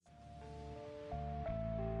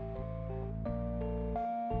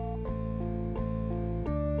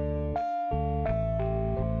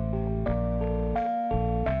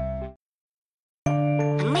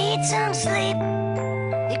need some sleep.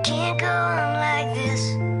 You can't go on like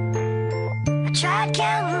this. I tried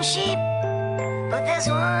counting sheep, but there's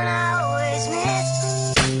one I always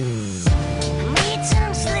miss. I need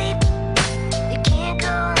some sleep. You can't go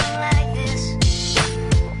on like this.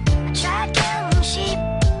 I tried counting sheep,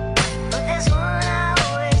 but there's one I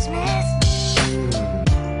always miss.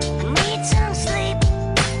 I need some sleep.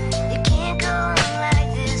 You can't go on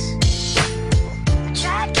like this. I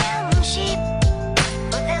tried counting sheep,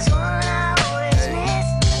 but there's one I always miss.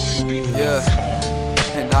 Yeah,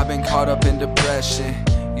 and I've been caught up in depression,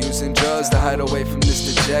 using drugs to hide away from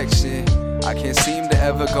this dejection. I can't seem to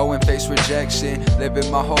ever go and face rejection. Living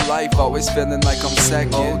my whole life, always feeling like I'm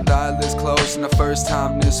second. Old eyelids closed and the first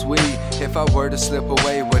time this week. If I were to slip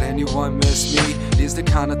away, would anyone miss me? These the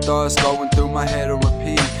kind of thoughts going through my head on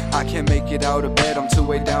repeat. I can't make it out of bed, I'm too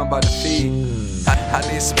way down by the feet. I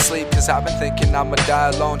need some sleep, cause I've been thinking I'ma die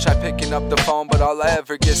alone. Try picking up the phone, but all I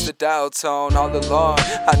ever get's the dial tone. All along,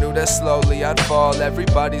 I knew that slowly I'd fall.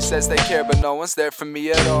 Everybody says they care, but no one's there for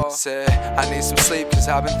me at all. Said, I need some sleep, cause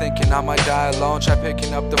I've been thinking I might die alone. Try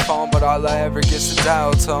picking up the phone, but all I ever get's the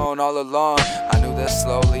dial tone. All along, I knew that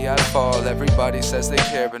slowly I'd fall. Everybody says they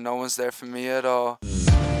care, but no one's there for me at all.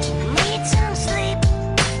 I need some